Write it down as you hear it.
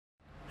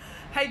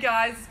Hey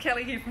guys, it's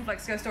Kelly here from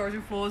Flexco Storage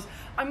and Floors.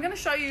 I'm going to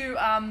show you,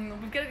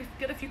 we've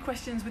got a few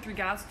questions with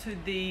regards to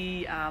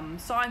the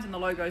signs and the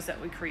logos that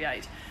we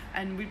create.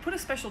 And we put a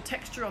special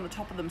texture on the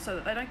top of them so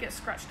that they don't get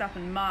scratched up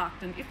and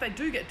marked. And if they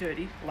do get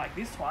dirty, like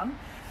this one,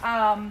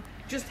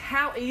 just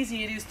how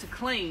easy it is to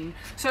clean.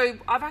 So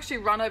I've actually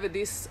run over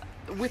this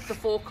with the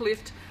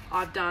forklift.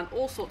 I've done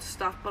all sorts of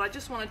stuff, but I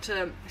just wanted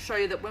to show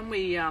you that when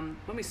we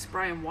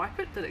spray and wipe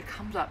it, that it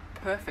comes up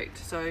perfect.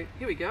 So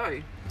here we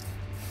go.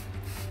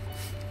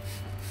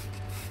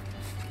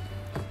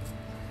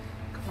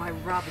 Got my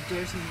rather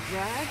dirty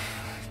rag.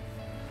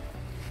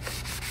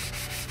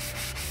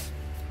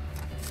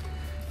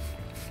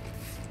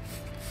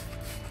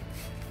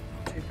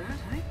 Not too bad,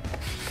 hey?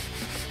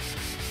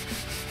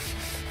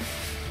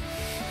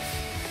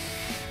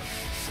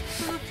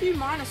 There's a few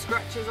minor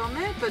scratches on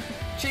there, but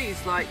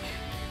geez, like,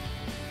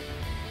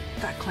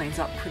 that cleans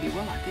up pretty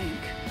well, I think.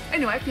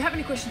 Anyway, if you have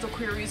any questions or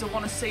queries or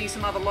want to see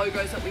some other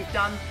logos that we've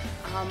done,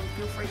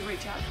 feel free to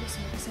reach out to us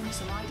and send us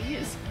some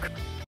ideas.